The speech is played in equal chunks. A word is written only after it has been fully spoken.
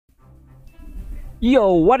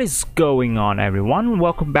Yo, what is going on, everyone?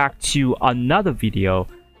 Welcome back to another video.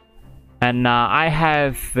 And I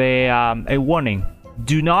have a warning.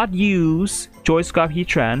 Do not use Joy Scarf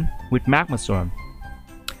Heatran with Magma Storm.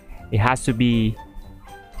 It has to be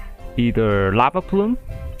either Lava Plume,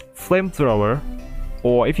 Flamethrower,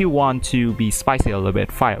 or if you want to be spicy a little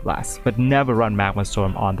bit, Fire Blast. But never run Magma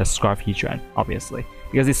Storm on the Scarf Heatran, obviously,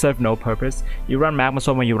 because it serves no purpose. You run Magma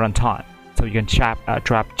Storm when you run Taunt, so you can trap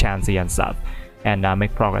Chansey and stuff, and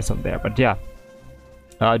make progress on there. But yeah,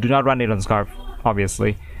 do not run it on Scarf,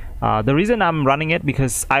 obviously. The reason I'm running it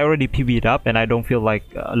because I already PvP'd up and I don't feel like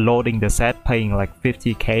loading the set, paying like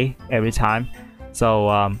 50k every time.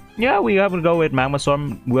 So yeah, we have to go with Magma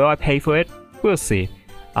Storm. Will I pay for it? We'll see.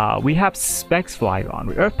 We have Specs Flygon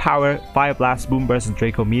with Earth Power, Fire Blast, Boom Burst, and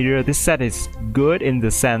Draco Meteor. This set is good in the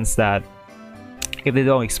sense that if they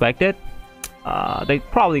don't expect it, they're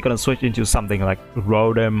probably gonna switch into something like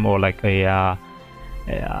Rotom or like a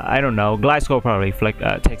I don't know, Gliscor probably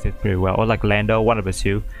takes it pretty well, or like Lando, one of the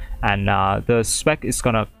two. And the spec is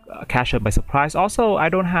gonna catch up by surprise. Also, I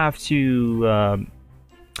don't have to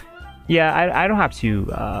I don't have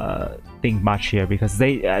to think much here because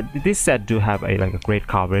they this set do have a great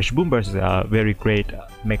coverage. Boom Burst is a very great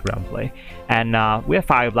make round play, and we have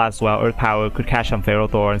Fire Blast as well. Earth Power could catch some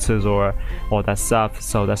Ferrothorn, Scizor, all that stuff.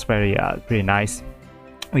 So that's very pretty nice.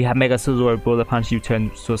 We have Mega Scizor, Bullet Punch,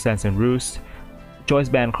 U-turn, Soul Sense, and Roost. Choice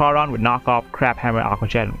Band Crawdon with Knockoff, Crab Hammer, Aqua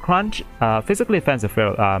Jet, and Crunch. Physically offensive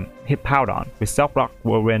hit Powdon with Stealth Rock,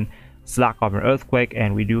 Whirlwind, Slack Off, and Earthquake.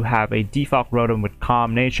 And we do have a default Rotom with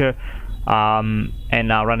Calm Nature. And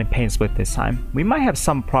running Pain Split this time. We might have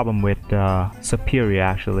some problem with Superior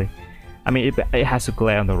actually. I mean, it has to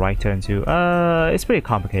glare on the right turn too. It's pretty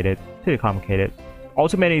complicated.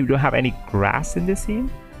 Ultimately, we don't have any grass in this scene.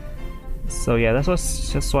 So yeah, that's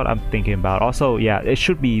just what I'm thinking about. Also, yeah, it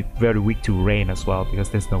should be very weak to rain as well because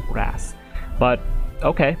there's no grass. But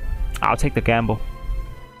okay, I'll take the gamble.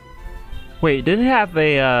 Wait, didn't it have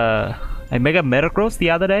a Mega Metagross the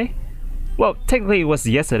other day? Well, technically it was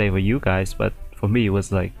yesterday for you guys, but for me it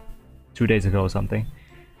was like 2 days ago or something.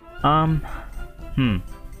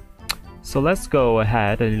 So let's go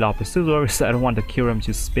ahead and lob the Scizor because I don't want the Kyurem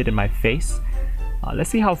to spit in my face.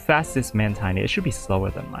 Let's see how fast this Mantine is. It should be slower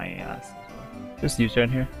than my Scizor. Just U-turn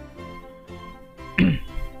here.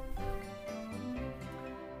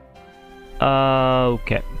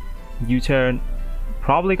 Okay. U-turn.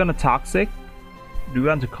 Probably gonna Toxic. Do we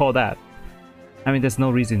want to call that? I mean, there's no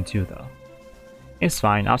reason to though. It's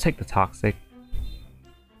fine. I'll take the Toxic.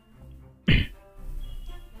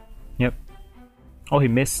 Yep. Oh, he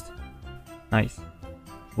missed. Nice.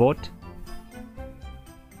 Vote.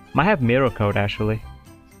 Might have Mirror Code actually.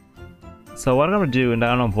 So what I'm gonna do, and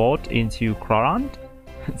I'm gonna vote into Crawdon.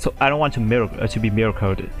 So I don't want to be mirror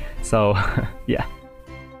coded. So yeah.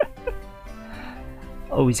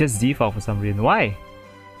 Oh, it's just default for some reason. Why?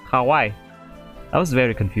 How? Why? That was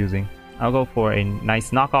very confusing. I'll go for a nice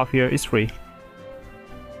knockoff here. It's free.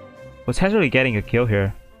 Potentially getting a kill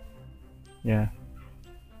here. Yeah.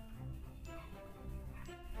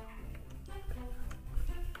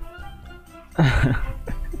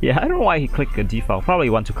 Yeah, I don't know why he clicked a default. Probably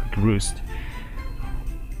want to click Roost.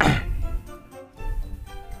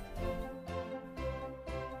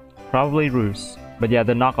 Probably Roost. But yeah,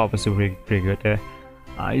 the knockoff is pretty good there.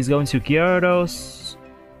 He's going to Gyarados.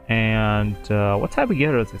 And what type of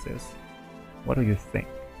Gyarados is this? What do you think?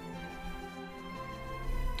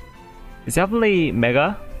 It's definitely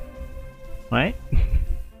Mega, right?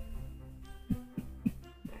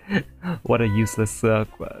 What a useless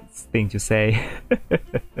thing to say.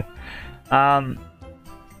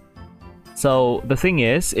 So the thing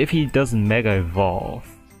is, if he doesn't Mega Evolve,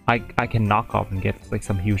 I can knock off and get like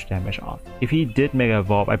some huge damage off. If he did Mega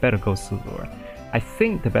Evolve, I better go Scizor. I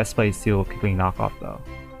think the best play is still quickly knock off though,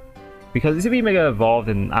 because if he Mega Evolved,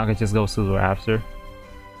 then I can just go Scizor after.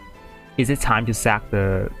 Is it time to sack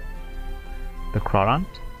the Crawdon?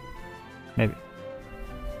 Maybe.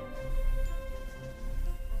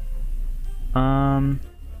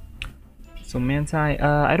 So Manti,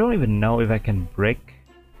 I don't even know if I can break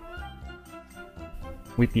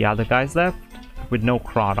with the other guys left with no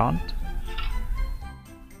Crawdon.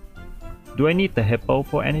 Do I need the Hippo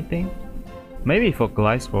for anything? Maybe for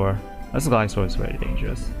Gliscor. This Gliscor is very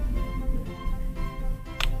dangerous.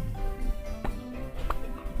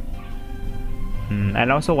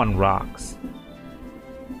 And also one Rocks.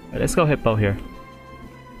 Let's go Hippo here.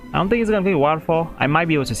 I don't think it's gonna be Waterfall. I might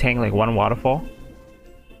be able to tank like one Waterfall.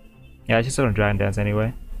 Yeah, it's just gonna Dragon Dance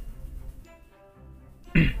anyway.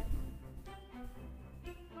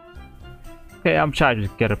 Okay, I'm trying to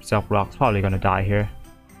get up Self Rocks. Probably gonna die here.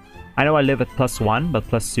 I know I live at +1, but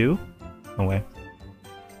 +2? No way.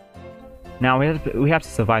 Now we have to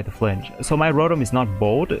survive the flinch. So my Rotom is not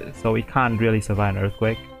bold, so it can't really survive an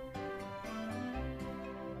earthquake.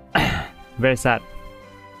 Very sad.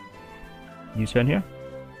 U-turn here.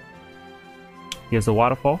 Here's a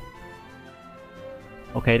waterfall.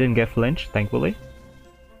 Okay, didn't get flinch, thankfully.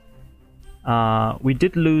 We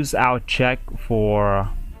did lose our check for...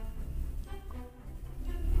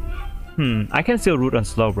 I can still root on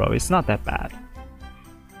Slowbro, it's not that bad.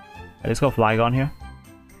 Let's go Flygon here.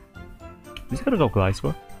 He's gonna go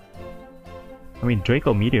Gliscor. I mean,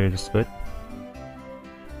 Draco Meteor is good.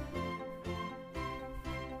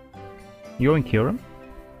 You going Kyurem?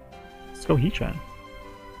 Let's go Heatran.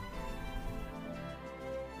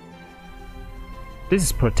 This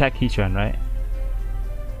is Protect Heatran, right?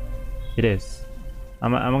 It is.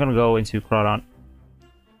 I'm gonna go into Crawdon.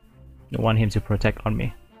 I want him to protect on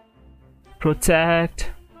me.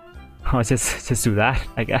 Protect! Oh, just do that,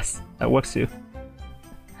 I guess. That works too.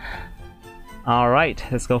 Alright,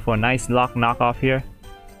 let's go for a nice knockoff here.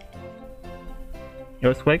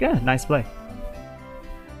 Earthquake, yeah, nice play.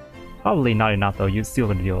 Probably not enough though, you're still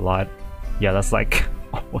gonna deal a lot. Yeah, that's like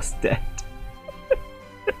almost dead.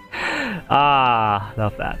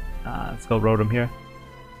 Love that. Let's go Rotom here.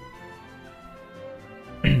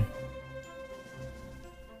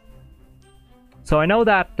 So I know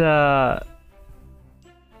that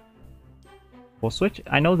we'll switch.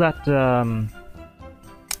 I know that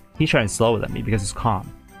Heatran is slower than me because it's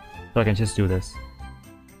calm, so I can just do this.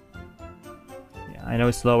 Yeah, I know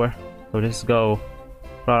it's slower, so just go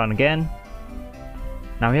Groudon again.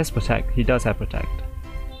 Now he has Protect. He does have Protect.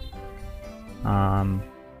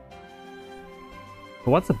 But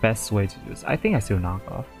what's the best way to do this? I think I still knock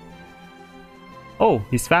off. Oh,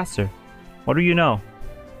 he's faster. What do you know?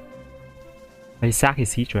 He sacked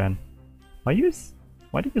his Heatran. Why did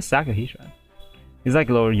you sack a Heatran? It's like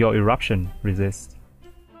your Eruption resist.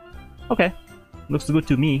 Okay, looks good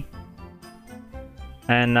to me.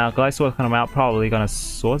 And Gliscor coming out, probably gonna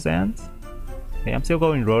Swords Dance. Okay, I'm still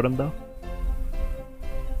going Rotom though.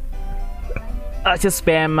 Just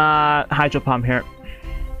spam Hydro Pump here.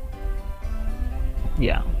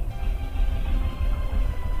 Yeah.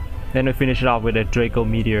 Then we finish it off with a Draco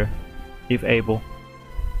Meteor, if able.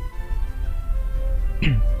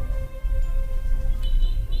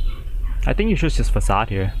 I think you should just Facade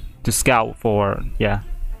here to scout for, yeah,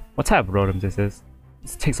 what type of Rotom this is.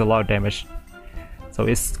 This takes a lot of damage, so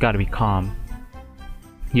it's gotta be calm.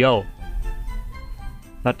 Yo,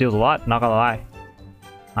 that deals a lot, not gonna lie.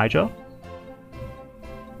 Hydro?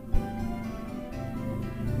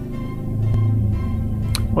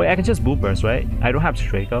 Wait, I can just Boom Burst, right? I don't have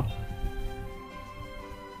Draco.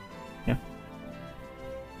 Yeah.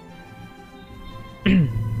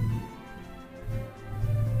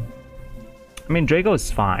 I mean, Draco is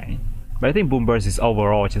fine, but I think Boom Burst is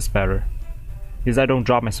overall just better, because I don't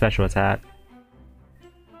drop my special attack.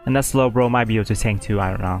 And that Slowbro might be able to tank too,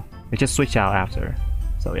 I don't know. We just switch out after,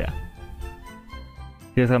 so yeah.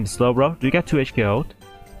 Here comes Slowbro. Do you get 2 HP ult?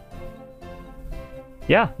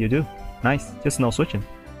 Yeah, you do. Nice, just no switching.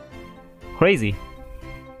 Crazy.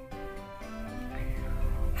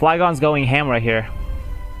 Flygon's going ham right here.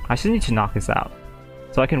 I just need to knock this out,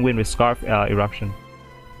 so I can win with Scarf Eruption.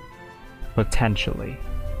 Potentially.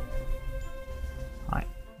 Alright,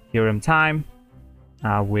 Kyurem time.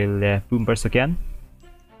 We'll Boom Burst again.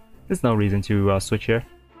 There's no reason to switch here.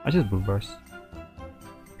 I just Boom Burst.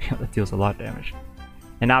 That deals a lot of damage.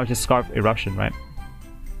 And now it's just Scarf Eruption, right?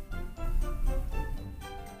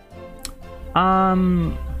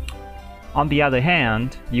 On the other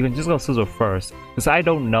hand, you can just go Scissor first, because I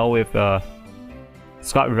don't know if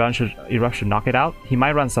Scarf Eruption knock it out. He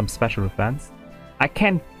might run some special defense. I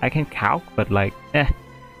can calc, but like,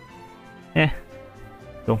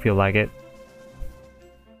 don't feel like it.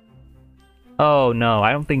 Oh no,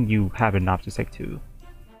 I don't think you have enough to take 2.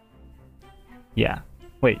 Yeah,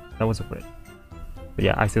 wait, that was a crit. But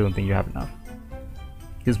yeah, I still don't think you have enough.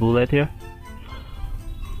 Here's Bullet here.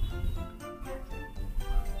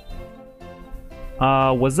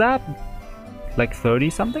 Was that like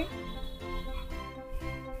 30 something?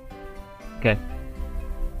 Okay.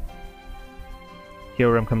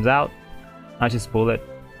 Kyurem comes out. I just Bullet.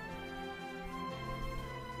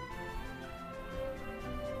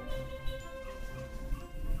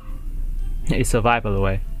 He survived, by the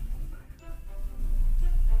way.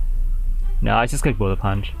 No, I just click Bullet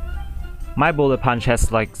Punch. My Bullet Punch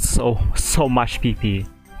has like so much PP.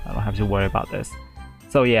 I don't have to worry about this.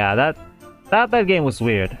 So yeah, that game was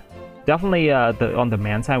weird. Definitely on the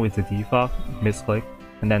man side with the defog misclick,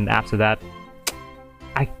 and then after that,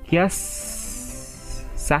 I guess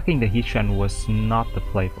Sacking the Heatran was not the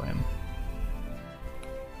play for him.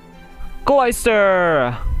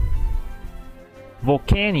 Cloyster!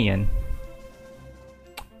 Volcanion.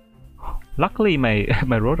 Luckily my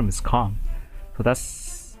my Rotom is calm, so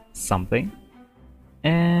that's something.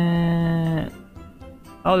 And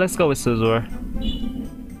oh, let's go with Scizor.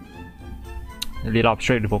 Lead off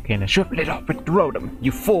straight to Volcanion. Should have lead off with Rotom,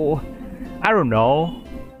 you fool! I don't know.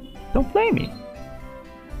 Don't blame me.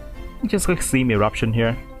 Just like Steam Eruption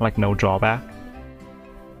here, like no drawback.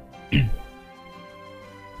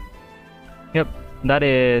 Yep, that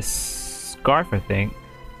is Scarf, I think.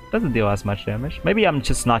 Doesn't deal as much damage. Maybe I'm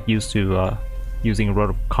just not used to using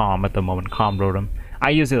Rotom Calm at the moment. Calm Rotom. I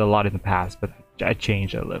used it a lot in the past, but I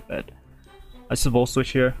changed it a little bit. I just Volt Switch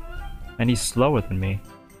here, and he's slower than me.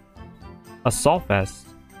 Assault Vest.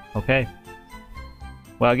 Okay.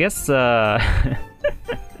 Well, I guess I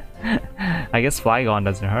guess Flygon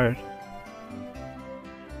doesn't hurt.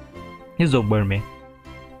 Please don't burn me.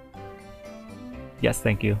 Yes,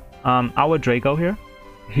 thank you. Our Draco here.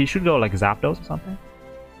 He should go like Zapdos or something.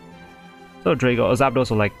 So Draco,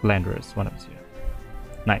 Zapdos or like Landorus, one of us here.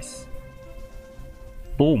 Nice.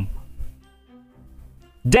 Boom.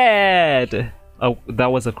 Dead! Oh,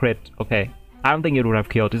 that was a crit. Okay. I don't think it would have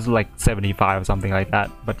killed. This is like 75 or something like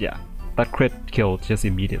that. But yeah, that crit killed just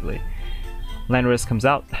immediately. Landorus comes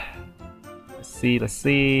out. Let's see, let's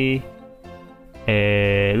see.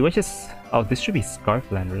 Which is... Oh, this should be Scarf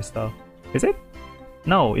Landorus though. Is it?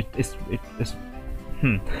 No, it's...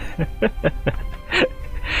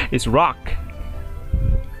 It's Rock.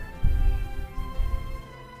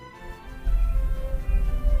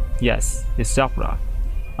 Yes, it's Shock Rock.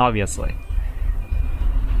 Obviously.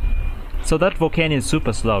 So that Volcanion is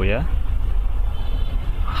super slow, yeah?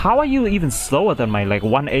 How are you even slower than my like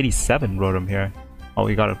 187 Rotom here? Oh,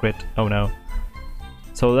 we got a crit. Oh no.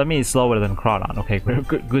 So that means slower than Crawdon. Okay,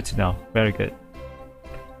 good to know. Very good.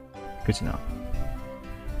 Good to know.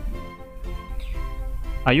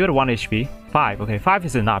 Are you at 1 HP? 5. Okay, 5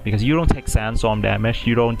 is enough because you don't take Sandstorm damage.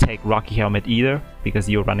 You don't take Rocky Helmet either because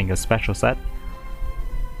you're running a special set.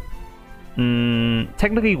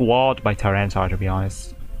 Technically walled by Tyranitar, to be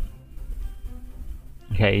honest.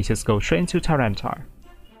 Okay, just go straight into Tyranitar.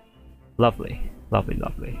 Lovely, lovely,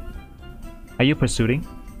 lovely. Are you pursuing?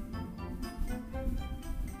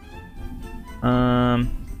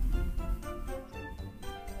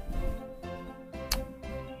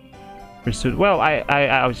 Pursuit. Well,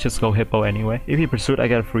 I would just go Hippo anyway. If he pursued, I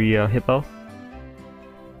get a free Hippo.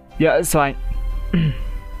 Yeah, it's fine.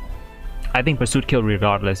 I think Pursuit kill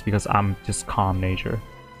regardless because I'm just calm nature.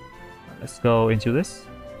 Let's go into this.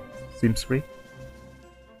 Seems free.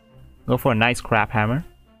 Go for a nice Crab Hammer.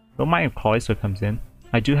 Don't mind if Cloyster comes in.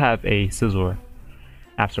 I do have a Scizor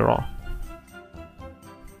after all.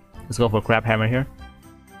 Let's go for a Crab Hammer here.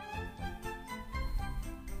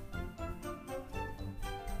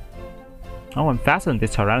 Oh, I'm faster than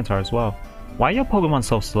this Tyranitar as well. Why are your Pokemon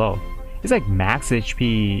so slow? It's like max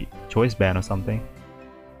HP Choice Band or something.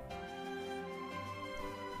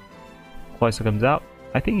 Cloyster comes out.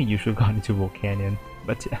 I think you should have gone into Volcanion,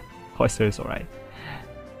 but yeah, Cloyster is alright.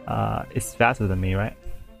 It's faster than me, right?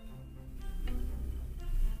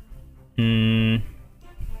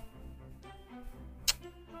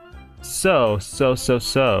 So.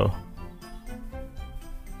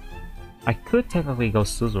 I could technically go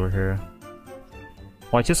Scizor here.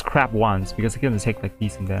 Well, I just crap once because I'm gonna take like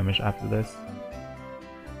decent damage after this.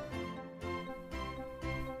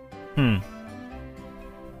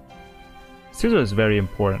 Scizor is very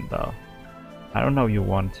important though. I don't know if you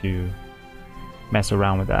want to mess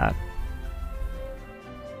around with that.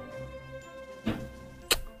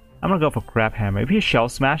 I'm gonna go for Crab Hammer. If he Shell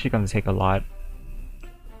Smash, you're gonna take a lot.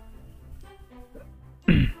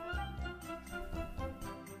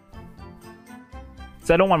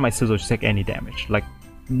 So I don't want my Scizor to take any damage. Like,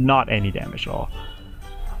 not any damage at all.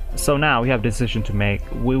 So now we have a decision to make.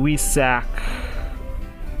 Will we sack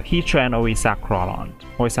Heatran or we sack Crawdon?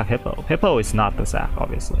 Or we sack Hippo? Hippo is not the sack,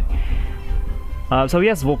 obviously. So he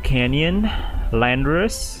has Volcanion,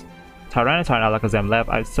 Landorus, Tyranitar, and Alakazam left.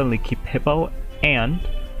 I suddenly keep Hippo and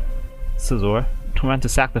Scizor to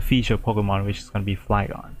sack the feature Pokemon, which is going to be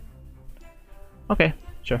Flygon. Okay,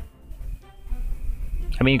 sure.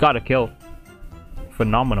 I mean, you got a kill.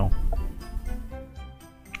 Phenomenal.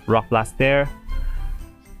 Rock Blast there.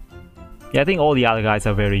 Yeah, I think all the other guys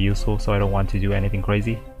are very useful, so I don't want to do anything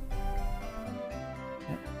crazy.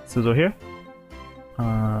 Scizor here.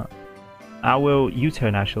 I will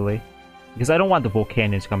U-turn actually, because I don't want the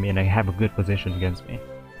Volcanion to come in and have a good position against me.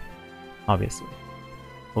 Obviously.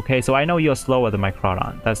 Okay, so I know you're slower than my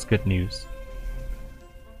Crawdon. That's good news.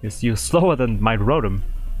 You're slower than my Rotom.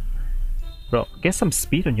 Bro, get some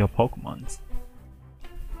speed on your Pokemons.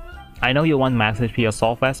 I know you want max HP,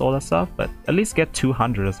 Assault Vest, all that stuff, but at least get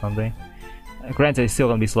 200 or something. Granted, it's still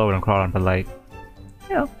gonna be slower than Crawlon, but like,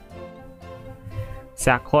 you know.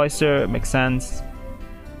 Sack Cloister makes sense.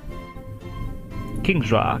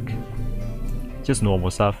 King's Rock. Just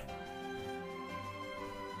normal stuff.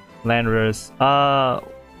 Landers.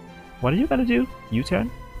 What are you gonna do?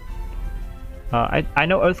 U-turn? I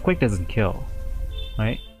know Earthquake doesn't kill,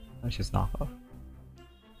 right? Let's just knock off.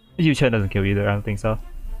 U-turn doesn't kill either, I don't think so.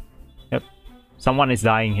 Yep. Someone is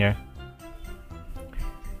dying here.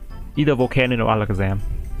 Either Volcanion or Alakazam.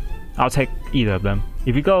 I'll take either of them.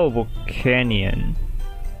 If you go Volcanion,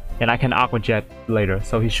 then I can Aqua Jet later,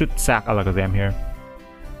 so he should sack Alakazam here.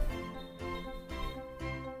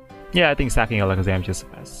 Yeah, I think sacking Alakazam is just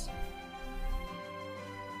the best.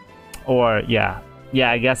 Or, yeah,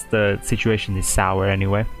 I guess the situation is sour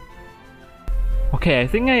anyway. Okay, I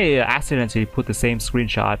think I accidentally put the same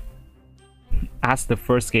screenshot as the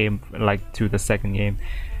first game, like, to the second game.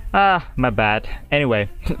 My bad. Anyway,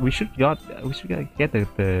 we should get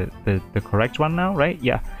the correct one now, right?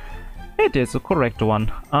 Yeah, it is the correct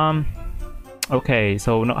one. Okay,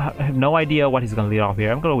 so I have no idea what he's gonna lead off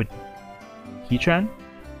here. I'm gonna go with Heatran,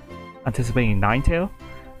 anticipating Ninetale.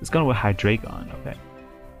 It's gonna go with Hydreigon. Okay,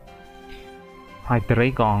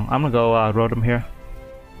 Hydreigon. I'm gonna go Rotom here.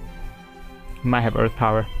 He might have Earth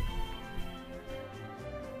Power.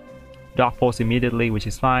 Dark Pulse immediately, which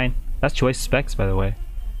is fine. That's choice specs, by the way.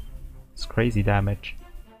 It's crazy damage.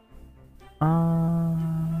 Do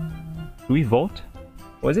we Volt?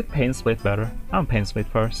 Or is it Pain Split better? I'm Pain Split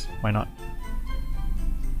first. Why not?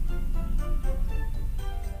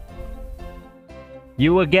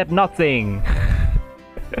 You will get nothing!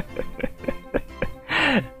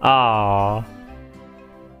 Aww.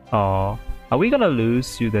 Aww. Are we gonna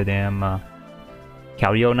lose to the damn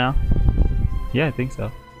Keldeo now? Yeah, I think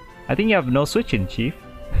so. I think you have no switching, Chief.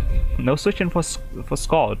 No switching for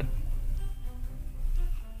Scald.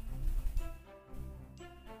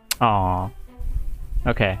 Aww.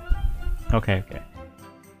 Okay. Okay.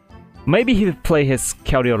 Maybe he'll play his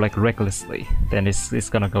Keldeo like recklessly. Then it's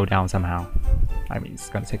gonna go down somehow. I mean, it's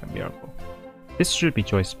gonna take a miracle. This should be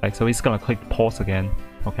choice spec, so he's gonna click pause again.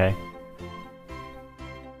 Okay.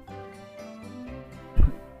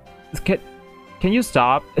 Can you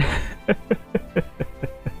stop?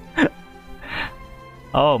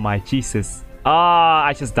 Oh my Jesus.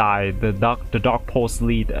 I just died. The Dark Pulse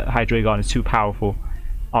lead Hydreigon is too powerful.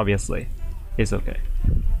 Obviously. It's okay.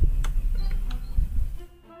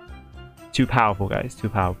 Too powerful, guys. Too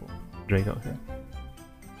powerful. Draco here.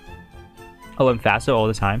 Oh, and faster all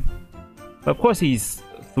the time. But of course he's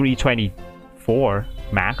 324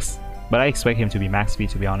 max. But I expect him to be max speed,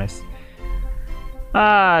 to be honest.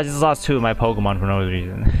 I just lost 2 of my Pokemon for no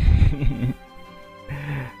reason.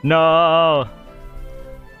 No!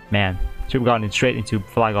 Man, should have gone straight into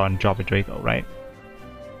Flygon and drop a Draco, right?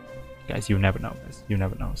 Guys, you never know, guys. You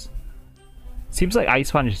never know. Seems like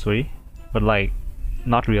Ice Punch is free, but like,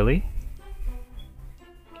 not really.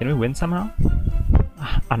 Can we win somehow?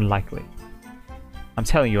 Unlikely. I'm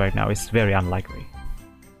telling you right now, it's very unlikely.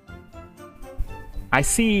 I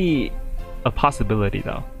see a possibility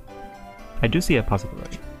though. I do see a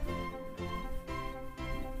possibility.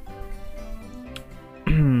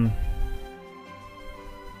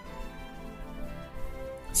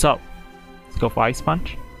 So, let's go for Ice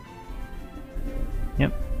Punch.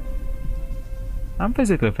 Yep. I'm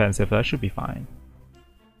physically offensive, so that should be fine.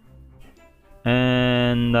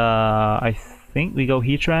 And I think we go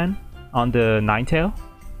Heatran on the Ninetale.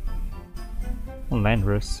 Oh,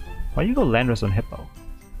 Landorus. Why you go Landorus on Hippo?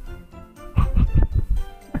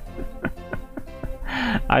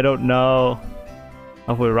 I don't know.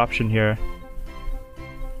 Of Eruption here.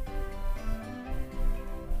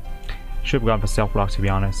 Should have gone for Self Rock, to be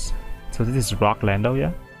honest. So this is Rock Lando,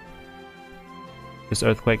 yeah? This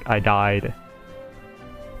Earthquake, I died.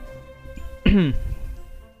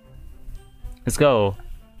 Let's go.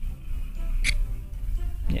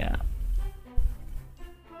 Yeah.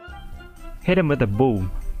 Hit him with a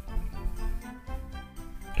boom.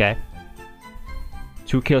 Okay.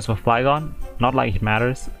 2 kills for Flygon. Not like it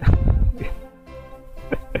matters.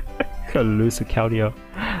 Gonna lose to Keldeo.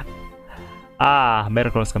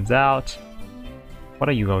 Metagross comes out. What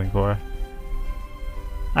are you going for?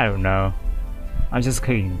 I don't know. I'm just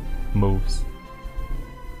clicking moves.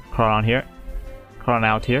 Crawlon here. Crawlon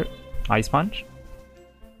out here. Ice Punch.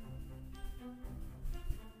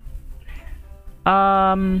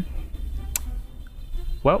 Well,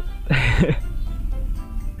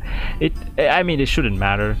 I mean, it shouldn't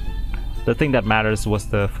matter. The thing that matters was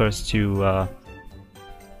the first 2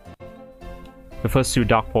 The first two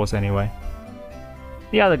dock posts anyway.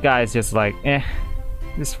 The other guy is just like,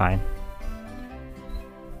 it's fine.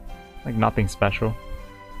 Like nothing special.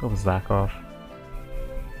 Go with Zakov.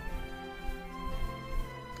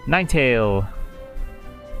 Ninetail.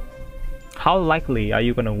 How likely are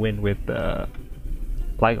you gonna win with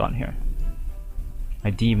Flygon here? I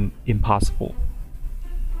deem impossible.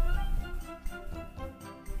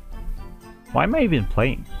 Why am I even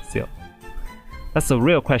playing still? That's the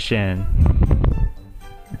real question.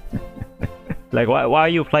 Like, why are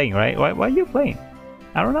you playing, right? Why are you playing?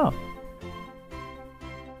 I don't know.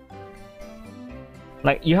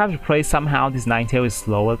 Like, you have to play somehow this Ninetail is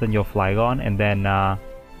slower than your Flygon, and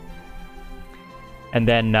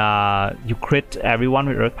then you crit everyone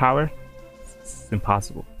with Earth Power. It's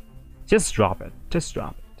impossible. Just drop it. Just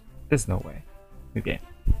drop it. There's no way. Okay.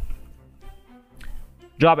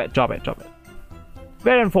 Drop it, drop it, drop it.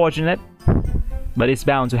 Very unfortunate, but it's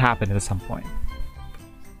bound to happen at some point.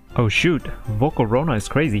 Oh shoot, Volcarona is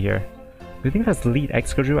crazy here. Do you think that's lead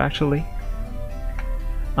Excadrill actually?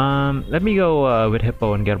 Let me go with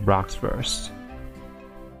Hippo and get Brox first.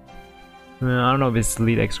 I don't know if it's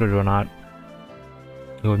lead Excadrill or not.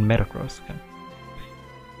 Go with Metagross. Okay.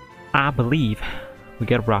 I believe we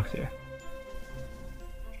get Brox here.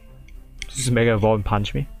 Just Mega Evolve and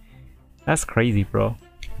punch me. That's crazy, bro.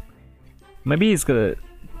 Maybe he's gonna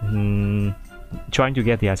trying to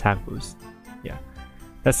get the attack boost. Yeah,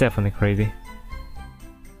 that's definitely crazy.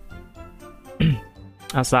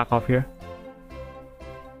 I'll slack off here.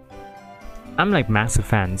 I'm like massive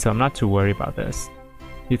fan, so I'm not too worried about this.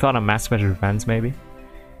 You thought I'm massive special defense, maybe?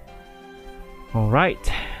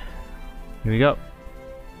 Alright. Here we go.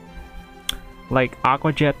 Like,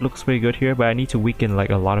 Aqua Jet looks pretty good here, but I need to weaken like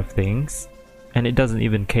a lot of things. And it doesn't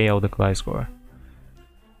even KO the Gliscor.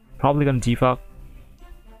 Probably gonna defog.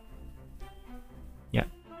 Yeah.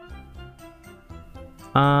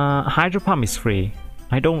 Hydro Pump is free.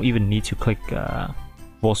 I don't even need to click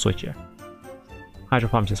Volt Switch here. Hydro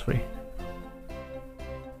Pump is free.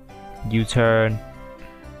 U-turn.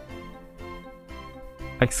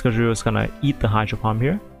 Excadrill is gonna eat the Hydro Pump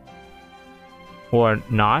here. Or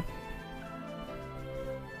not.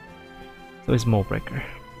 So it's Mold Breaker.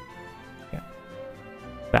 Yeah.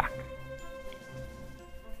 Back.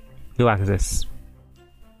 Who acts this?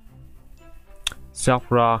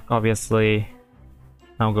 Self Rock, obviously.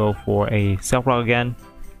 I'll go for a Self Rock again.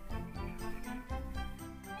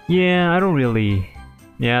 Yeah, I don't really.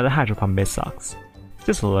 Yeah, the Hydro Pump bit sucks.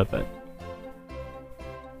 Just a little bit.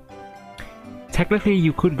 Technically,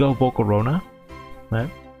 you could go Volcarona, right?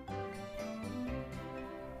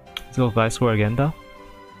 Let's go Gliscor again, though.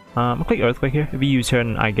 I'll click Earthquake here. If you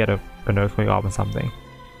U-turn, I get an Earthquake off or something.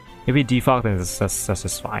 If you defog, then that's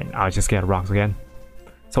just fine. I'll just get Rocks again.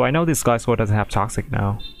 So I know this Gliscor doesn't have Toxic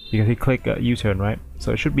now because he clicked U-turn, right?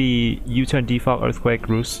 So it should be U-turn, defog, Earthquake,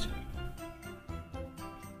 Roost.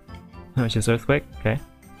 No, it's just Earthquake. Okay.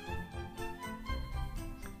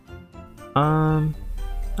 I'm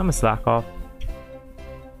gonna slack off.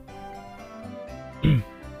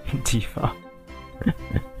 Defog.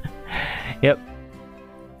 Yep.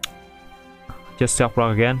 Just Self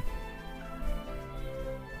Rock again.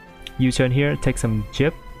 U-turn here, take some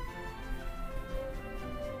chip.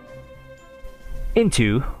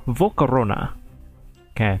 Into Volcarona.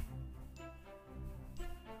 Okay.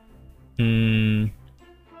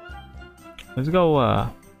 Let's go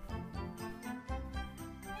I'm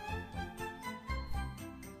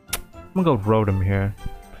gonna go Rotom here.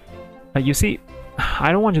 You see,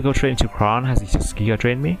 I don't want to go straight into Kron as he just Giga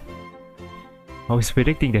Drain me. Oh, he's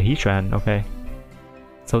predicting the Heatran, okay.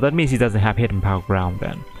 So that means he doesn't have Hidden Power Ground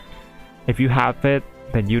then. If you have it,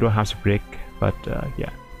 then you don't have to predict, but yeah,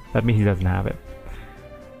 that means he doesn't have it.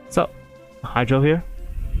 So, Hydro here.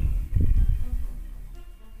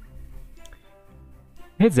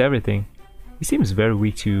 Hits everything. He seems very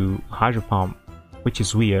weak to Hydro Pump, which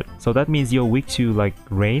is weird. So that means you're weak to like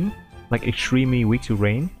Rain, like extremely weak to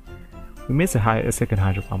Rain. We missed a second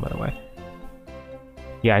Hydro Pump, by the way.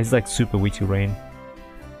 Yeah, he's like super weak to Rain.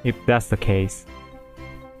 If that's the case.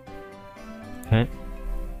 Okay.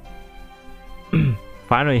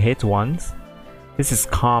 Finally hits once. This is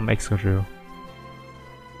Calm Excadrill.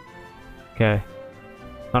 Okay.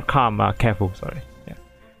 Not Calm, Careful, sorry. Yeah.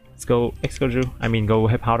 Let's go Excadrill. I mean, go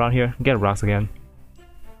Hip Powder down here. Get Rocks again.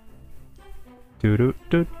 Do do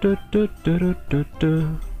do do do do do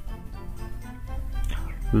do.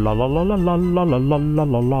 La la la la la la la la la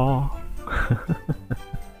la la.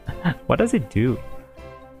 What does it do?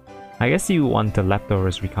 I guess you want the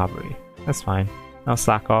leftovers recovery. That's fine. I'll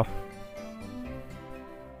slack off.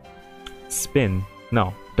 Spin.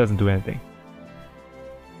 No, doesn't do anything.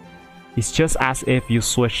 It's just as if you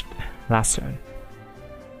switched last turn.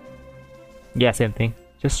 Yeah, same thing.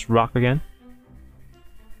 Just rock again.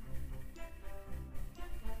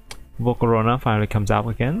 Volcarona finally comes out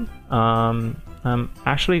again. I'm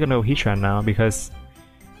actually gonna go Heatran now because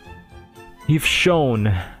you've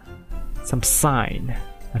shown some sign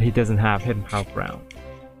that he doesn't have hidden power ground.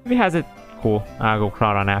 If he has it, cool. I'll go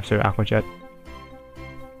Groudon after Aqua Jet.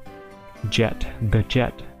 The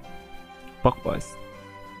Jet. Bug Buzz.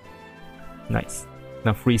 Nice.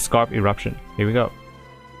 Now free Scarp Eruption. Here we go.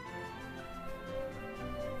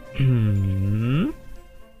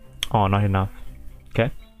 Oh, not enough.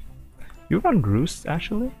 Okay. You run Roost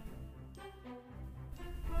actually?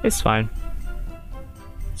 It's fine.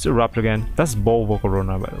 It's Erupt again. That's Bow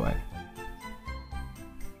Volcarona, by the way.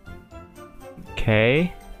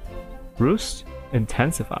 Okay. Roost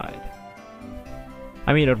intensified.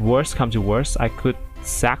 I mean, at worst come to worst, I could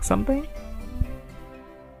sack something.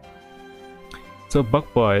 So Bug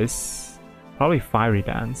Boys, probably Fiery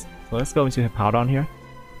Dance. So let's go into Hippowdon here.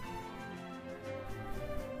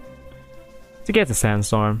 To get the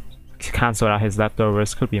Sandstorm, cancel out his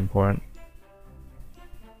leftovers could be important.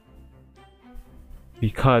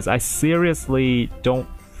 Because I seriously don't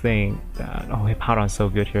think that... Oh, Hippowdon's so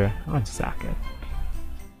good here. I'm gonna sack it.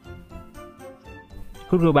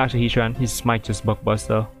 Could go back to Heatran. He might just Bug Buzz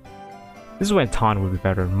though. This is when Taunt would be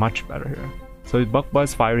better, much better here. So Bug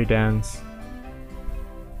Buzz, Fiery Dance.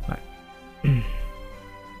 Right. Do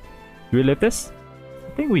we live this? I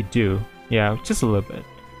think we do. Yeah, just a little bit.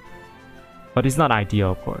 But it's not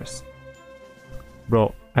ideal, of course.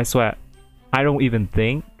 Bro, I swear, I don't even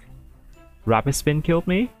think Rapid Spin killed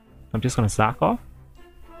me. I'm just gonna sack off.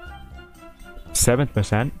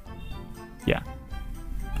 7%. Yeah.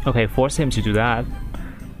 Okay, force him to do that.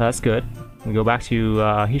 That's good. We go back to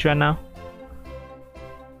Heatran now.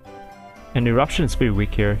 And Eruption is pretty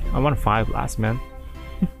weak here. I want 5 last, man.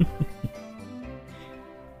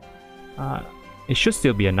 It should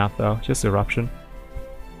still be enough though, just Eruption.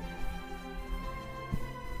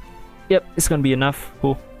 Yep, it's gonna be enough.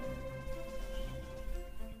 Cool.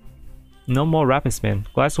 No more Rapid Spin.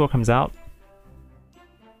 Gliscor comes out.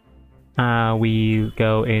 We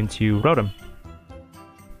go into Rotom.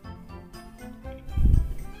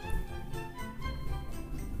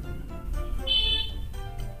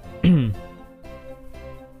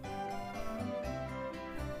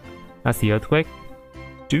 That's the Earthquake.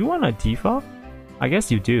 Do you want a defog? I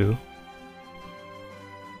guess you do.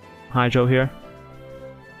 Hydro here.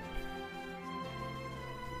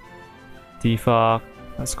 Defog.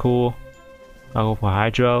 That's cool. I'll go for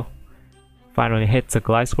Hydro. Finally hits a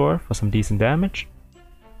Gliscor for some decent damage.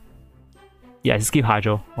 Yeah, just keep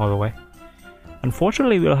Hydro all the way.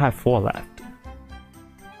 Unfortunately, we'll have 4 left.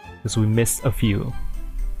 Because we missed a few.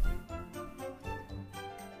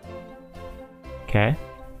 Okay.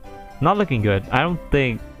 Not looking good. I don't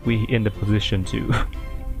think we in the position to.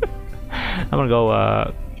 I'm gonna go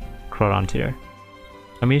Groudon tier.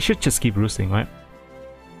 I mean, it should just keep roosting, right?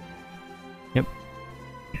 Yep.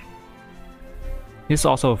 This is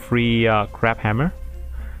also a free Crab Hammer.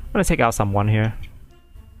 I'm gonna take out someone here.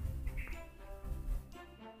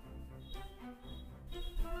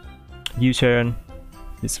 U-turn.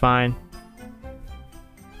 It's fine.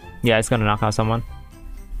 Yeah, it's gonna knock out someone.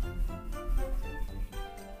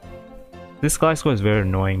 This Gliscor is very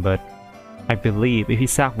annoying, but I believe if he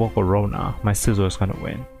sack Volcarona, my Scizor is gonna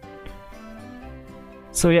win.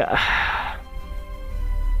 So yeah,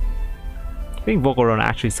 I think Volcarona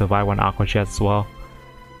actually survived one Aqua Jet as well.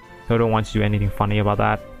 So I don't want to do anything funny about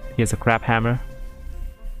that. He has a Crab Hammer.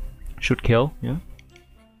 Should kill, yeah.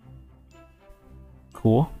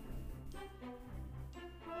 Cool.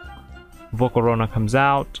 Volcarona comes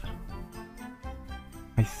out.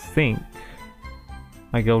 I think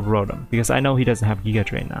I go Rotom, because I know he doesn't have Giga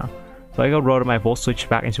Drain now. So I go Rotom, I Volt Switch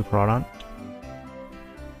back into Groudon.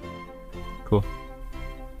 Cool.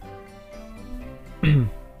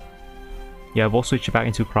 Yeah, Volt Switch back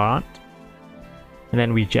into Groudon. And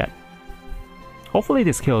then we Jet. Hopefully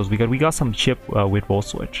this kills, because we got some chip with Volt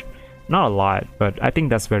Switch. Not a lot, but I think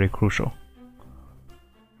that's very crucial.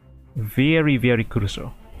 Very, very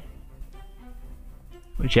crucial.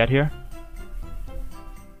 Jet here.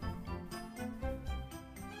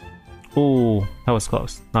 Oh, that was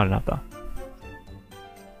close. Not enough though.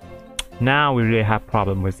 Now we really have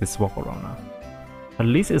problem with this Volcarona. At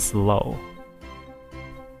least it's low.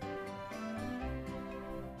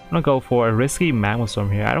 I'm gonna go for a risky Magma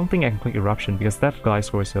Storm here. I don't think I can click Eruption because that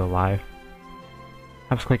Gliscor is still alive. I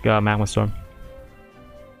have to click Magma Storm.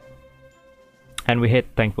 And we hit,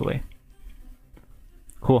 thankfully.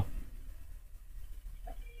 Cool.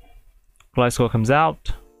 Gliscor comes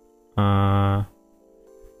out.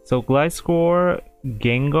 So Gliscor,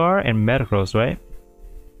 Gengar, and Metagross, right?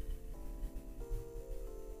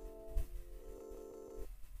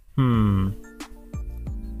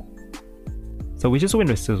 So we just win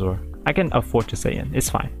with Scizor. I can afford to say in. It's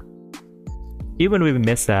fine. Even if we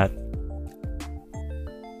miss that,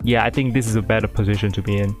 yeah, I think this is a better position to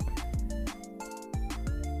be in.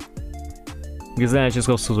 Because then I just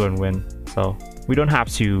go Scizor and win. So we don't have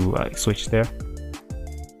to switch there.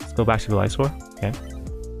 Let's go back to Gliscor. Okay.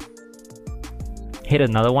 Hit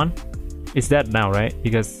another one. It's dead now, right?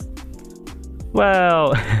 Because,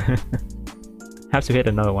 well, have to hit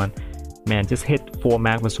another one. Man, just hit 4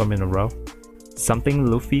 Magma Storm in a row. Something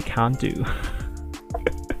Luffy can't do.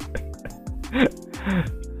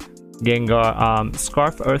 Gengar,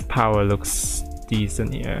 Scarf Earth Power looks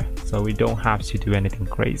decent here, so we don't have to do anything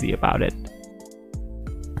crazy about it.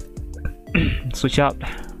 Switch out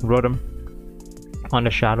Rotom on the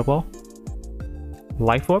Shadow Ball.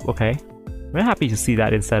 Life Orb, okay. We're happy to see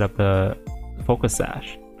that instead of the Focus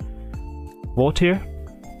Sash. Volteer.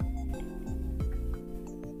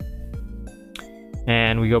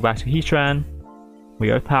 And we go back to Heatran. We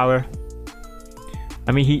Earth Power.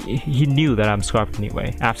 I mean, he knew that I'm Scarf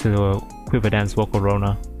anyway, after the Quiver Dance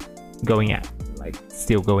Volcarona going at, like,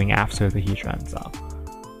 still going after the Heatran, so.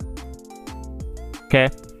 Okay.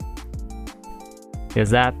 Here's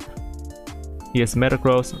that. Here's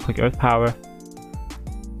Metagross, click Earth Power.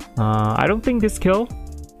 I don't think this kill.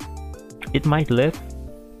 It might live.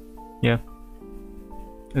 Yeah.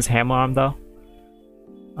 It's Hammer Arm though.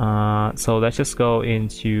 So let's just go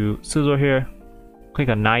into Scizor here. Click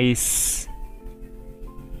a nice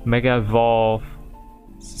Mega Evolve.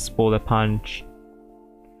 Spoiler Punch.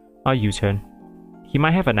 A U-turn. He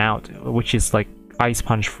might have an out, which is like Ice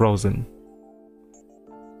Punch Frozen.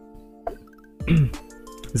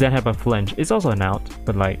 Zen have a flinch. It's also an out,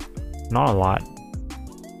 but like not a lot.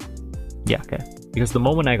 Yeah, okay. Because the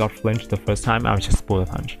moment I got flinched the first time, I was just Spoiler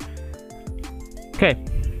Punch. Okay.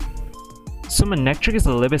 So Manectric is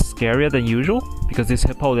a little bit scarier than usual because this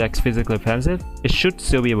Hippo is physically offensive. It should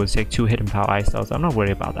still be able to take 2 Hidden Power Ice Cells, so I'm not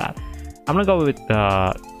worried about that. I'm gonna go with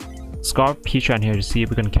Scarf Heatran here to see if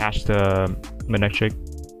we can catch the Manectric.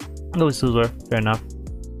 Go with Scizor, fair enough.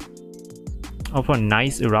 Oh, for a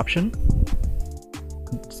nice Eruption.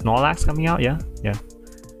 Snorlax coming out, yeah? Yeah.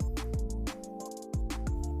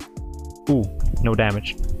 Ooh, no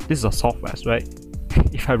damage. This is a Soft Rest, right?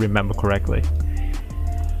 If I remember correctly.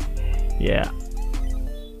 Yeah.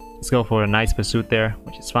 Let's go for a nice Pursuit there,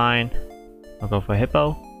 which is fine. I'll go for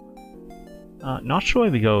Hippo. Not sure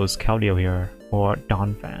if he goes Keldeo here or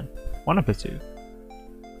Donphan. One of the two.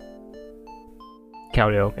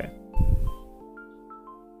 Keldeo, okay.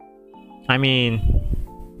 I mean,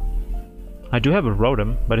 I do have a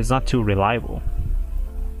Rotom, but it's not too reliable.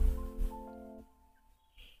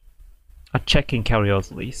 A check in Keldeo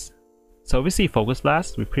at least. So if we see Focus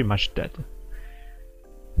Blast, we're pretty much dead.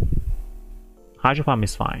 Hydro Pump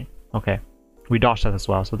is fine. Okay, we dodged that as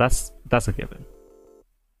well, so that's a given.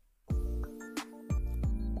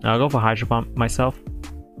 I'll go for Hydro Pump myself.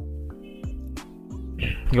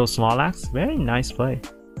 Go Snorlax. Very nice play.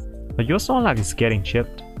 But your Snorlax is getting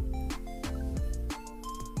chipped.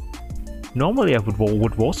 Normally I would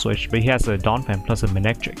Volt Switch, but he has a Donphan plus a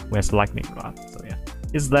Manectric, who has Lightning Rod, so yeah.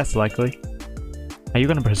 It's less likely. Are you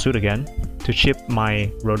gonna Pursuit again to chip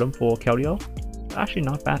my Rotom for Keldeo? Actually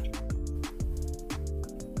not bad.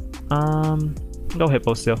 Go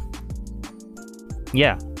Hippo still.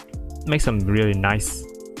 Yeah, make some really nice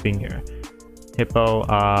thing here. Hippo,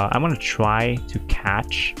 I'm gonna try to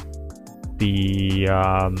catch the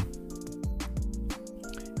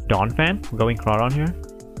Donphan going Crawdon here.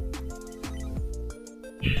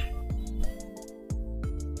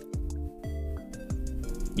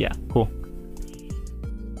 Yeah, cool.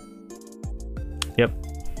 Yep,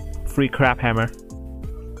 free Crap Hammer.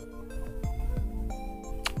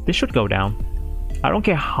 This should go down. I don't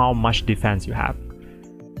care how much defense you have.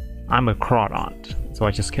 I'm a Crawdon, so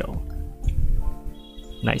I just kill.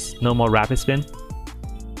 Nice. No more Rapid Spin.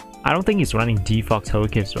 I don't think he's running Defox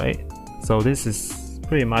Togekiss, right? So this is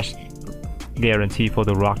pretty much guaranteed for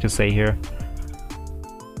the Rock to stay here.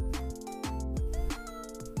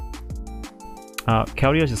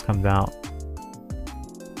 Keldeo just comes out.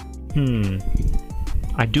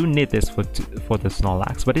 I do need this for the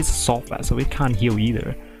Snorlax, but it's a Soft Fast, so it can't heal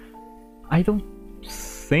either. I don't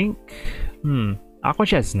think... Aqua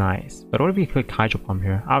Jet is nice, but what if we click Hydro Pump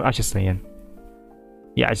here? I'll just stay in.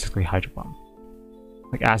 Yeah, I just click Hydro Pump.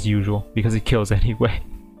 Like as usual, because it kills anyway.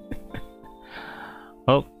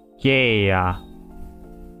 Okay,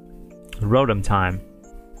 Rotom time.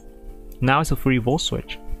 Now it's a free Volt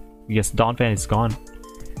Switch. Yes, Donphan is gone.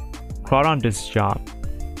 Crawdon this job.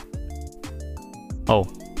 Oh,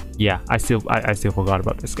 yeah, I still forgot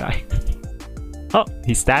about this guy. Oh,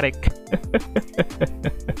 he's static.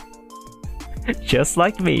 Just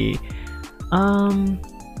like me.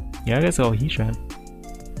 Yeah, I guess go Heatran.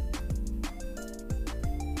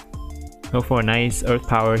 Go for a nice Earth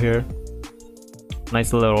Power here.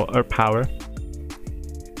 Nice little Earth Power.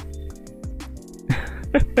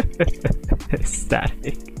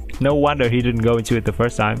 Static. No wonder he didn't go into it the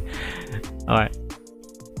first time. Alright.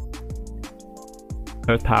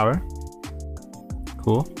 Earth Power.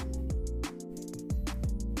 Cool.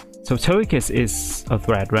 So Togekiss is a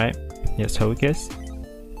threat, right? Yes, Togekiss.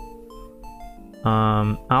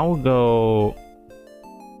 I'll go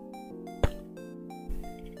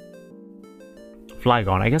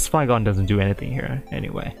Flygon. I guess Flygon doesn't do anything here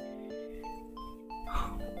anyway.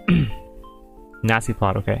 Nasty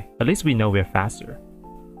plot, okay. At least we know we're faster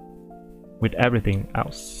with everything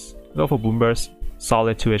else. Go for Boomburst.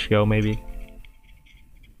 Solid 2 HKO maybe.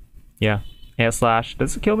 Yeah. Air Slash.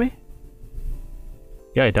 Does it kill me?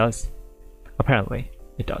 Yeah, it does. Apparently,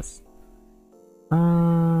 it does.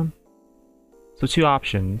 So 2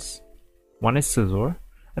 options. One is Scizor.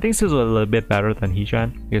 I think Scizor is a little bit better than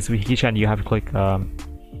Heatran, because with Heatran you have to click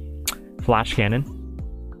Flash Cannon.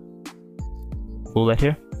 Bullet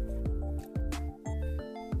here.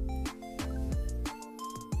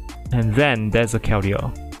 And then there's a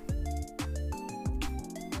Keldeo.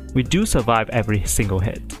 We do survive every single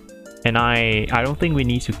hit. And I don't think we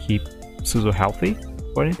need to keep Scizor healthy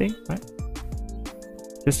or anything, right?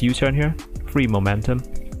 Just U-turn here. Free momentum.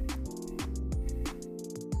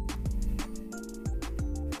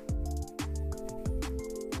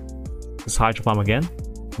 Just Hydro Pump again.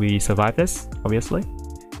 We survive this, obviously.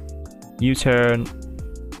 U-turn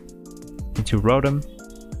into Rotom.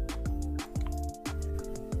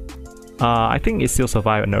 I think it still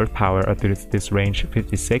survives an Earth Power at this range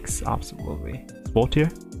 56, absolutely. Sport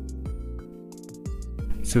here.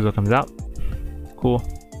 Scizor comes out. Cool.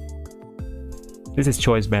 This is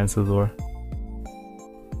Choice Band Scizor.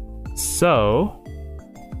 So,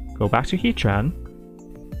 go back to Heatran.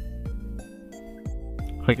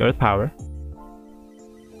 Click Earth Power.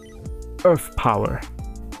 Earth Power.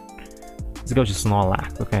 Let's go to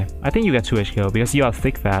Snorlax, okay. I think you get 2 HKO because you are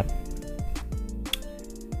thick fat.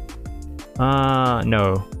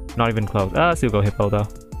 No. Not even close. Still go Hippo though.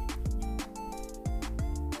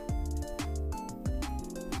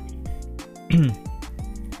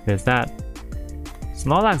 There's that.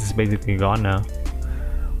 Snorlax is basically gone now,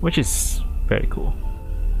 which is very cool.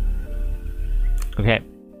 Okay,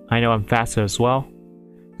 I know I'm faster as well,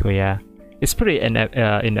 so yeah, it's pretty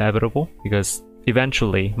inevitable because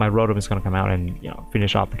eventually my Rotom is gonna come out and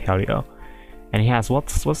finish off the Keldeo, and he has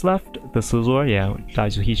what's left? The Scizor, yeah,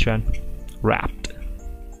 dies to Heatran, wrapped.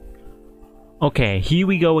 Okay, here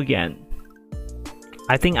we go again.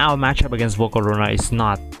 I think our matchup against Volcarona is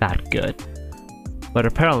not that good. But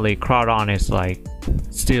apparently Crawdon is like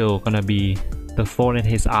still gonna be the thorn in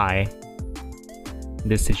his eye in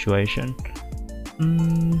this situation.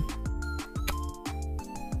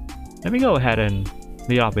 Let me go ahead and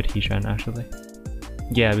lead off with Heatran actually.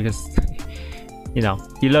 Yeah, because he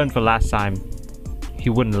learned from last time he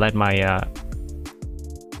wouldn't let my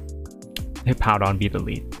Hippowdon be the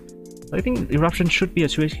lead. I think Eruption should be a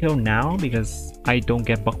 2 HKO now because I don't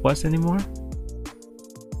get Bug Buzz anymore.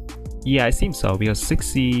 Yeah, it seems so because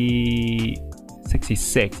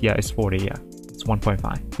 66, yeah, it's 40, yeah, it's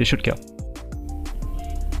 1.5. This should kill.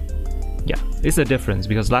 Yeah, it's a difference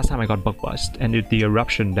because last time I got Bug Bust and the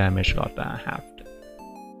eruption damage got halved.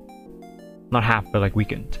 Not half, but like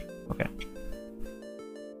weakened. Okay.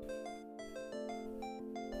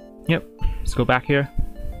 Yep, let's go back here.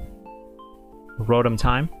 Rotom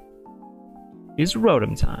time. It's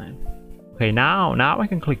Rotom time. Okay, now I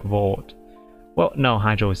can click Volt. Well, no,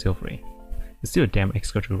 Hydro is still free. There's still a damn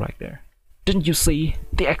Excadrill right there. Didn't you see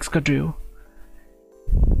the Excadrill?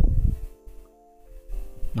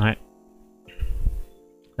 Alright.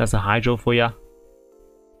 That's a Hydro for ya.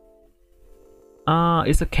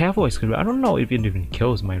 It's a careful Excadrill. I don't know if it even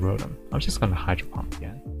kills my Rotom. I'm just gonna Hydro Pump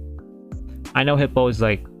again. I know Hippo is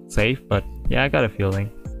like safe, but yeah, I got a feeling.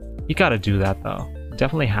 You gotta do that though.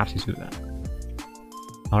 Definitely have to do that.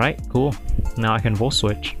 Alright, cool. Now I can Volt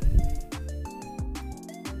Switch.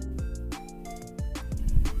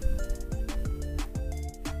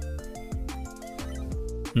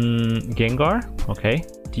 Gengar, okay.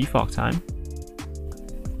 Defog time.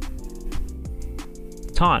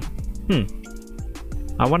 Taunt.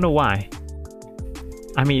 I wonder why.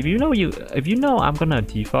 I mean, if you know I'm gonna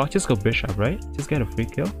defog, just go Bishop, right? Just get a free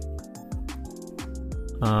kill.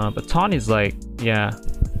 But taunt is like, yeah,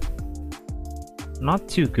 not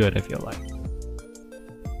too good, I feel like.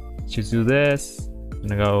 Let's just do this. I'm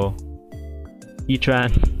gonna go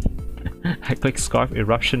Etran. I click Scarf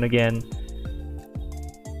Eruption again.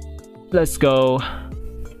 Let's go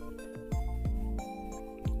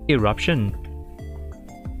Eruption.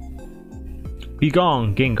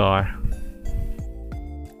 Begone, Gengar.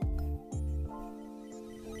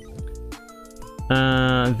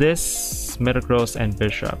 This Metagross and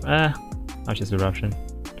Bishop. I'll just Eruption.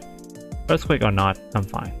 Earthquake or not, I'm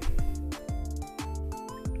fine.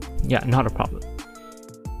 Yeah, not a problem.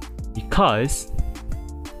 Because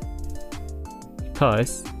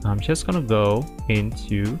I'm just gonna go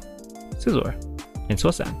into Scizor and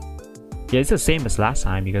Swasan. Yeah, it's the same as last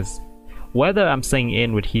time because whether I'm staying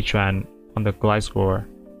in with Heatran on the Gliscor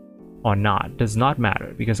or not does not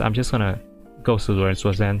matter because I'm just gonna go Scizor and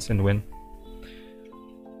Swasan and win.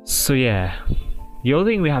 So yeah, the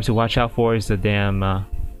only thing we have to watch out for is the damn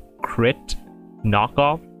crit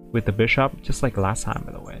knockoff with the Bishop, just like last time,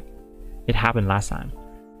 by the way. It happened last time.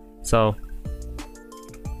 So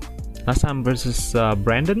last time versus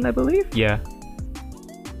Brandon, I believe. Yeah,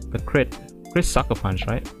 the crit sucker punch,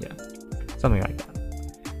 right? Yeah, something like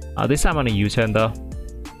that. This time on a U-turn though.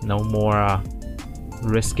 No more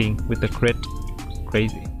risking with the crit.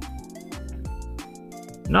 Crazy.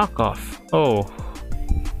 Knockoff.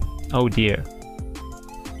 Oh dear.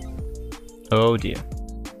 Oh dear.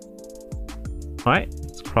 Alright,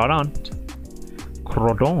 it's Crawdont.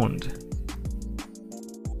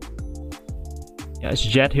 Yeah, it's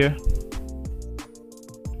Jet here.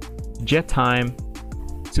 Jet time.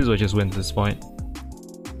 Scizor just wins at this point.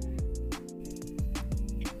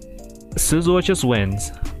 Scizor just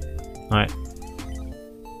wins. Alright.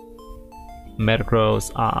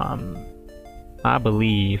 Metagross, I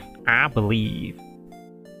believe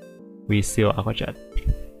we steal Aqua Jet.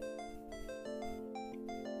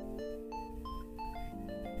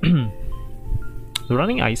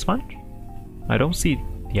 Running Ice Punch? I don't see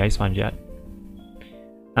the Ice Punch yet.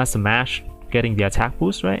 That's the mash, getting the attack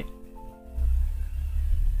boost, right?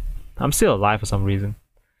 I'm still alive for some reason.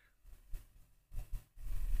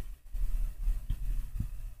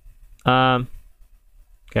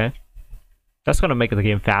 Okay. That's gonna make the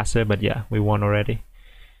game faster, but yeah, we won already.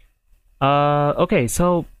 Okay,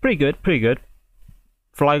 so pretty good.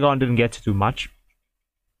 Flygon didn't get to do much,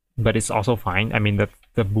 but it's also fine. I mean,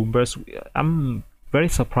 the Boom Burst, I'm very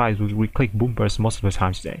surprised we click Boom Burst most of the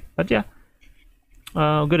time today. But yeah,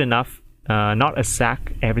 good enough. Not a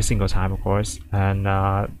sack every single time, of course. And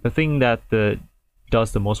the thing that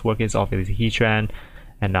does the most work is obviously Heatran,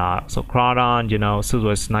 and so Crawdon, you know,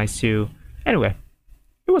 Scizor is nice too. Anyway,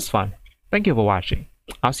 it was fun. Thank you for watching.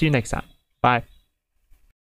 I'll see you next time. Bye.